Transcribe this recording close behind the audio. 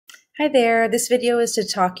Hi there. This video is to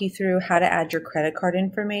talk you through how to add your credit card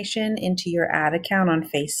information into your ad account on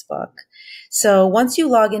Facebook. So once you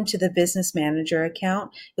log into the Business Manager account,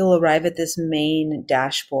 you'll arrive at this main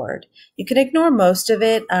dashboard. You can ignore most of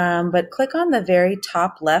it, but click on the very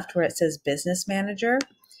top left where it says Business Manager.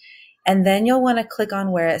 And then you'll want to click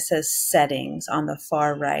on where it says Settings on the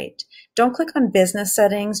far right. Don't click on Business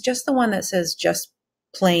Settings, just the one that says just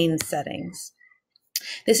plain Settings.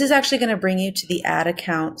 This is actually going to bring you to the Ad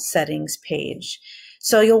Account Settings page.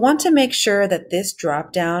 So you'll want to make sure that this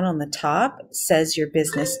drop down on the top says your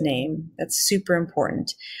business name. That's super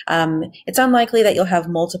important. It's unlikely that you'll have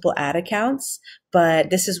multiple ad accounts, but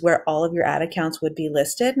this is where all of your ad accounts would be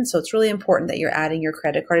listed. And so it's really important that you're adding your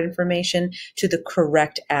credit card information to the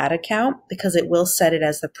correct ad account because it will set it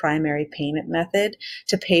as the primary payment method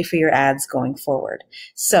to pay for your ads going forward.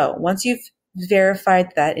 So once you've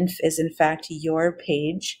verified that is in fact your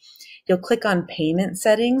page, you'll click on Payment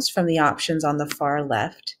Settings from the options on the far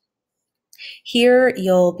left. Here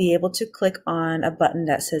you'll be able to click on a button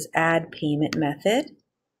that says Add Payment Method.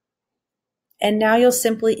 And now you'll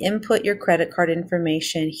simply input your credit card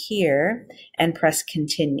information here and press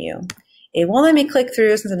Continue. It won't let me click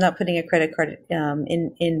through since I'm not putting a credit card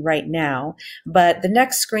in right now, but the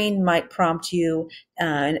next screen might prompt you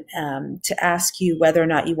to ask you whether or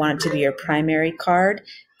not you want it to be your primary card.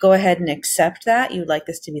 Go ahead and accept that. You'd like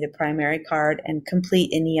this to be the primary card and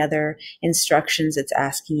complete any other instructions it's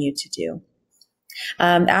asking you to do.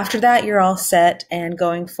 After that, you're all set, and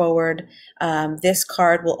going forward, this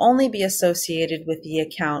card will only be associated with the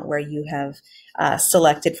account where you have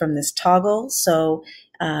selected from this toggle. So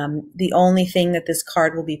the only thing that this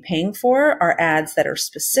card will be paying for are ads that are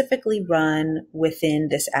specifically run within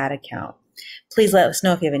this ad account. Please let us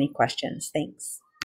know if you have any questions. Thanks.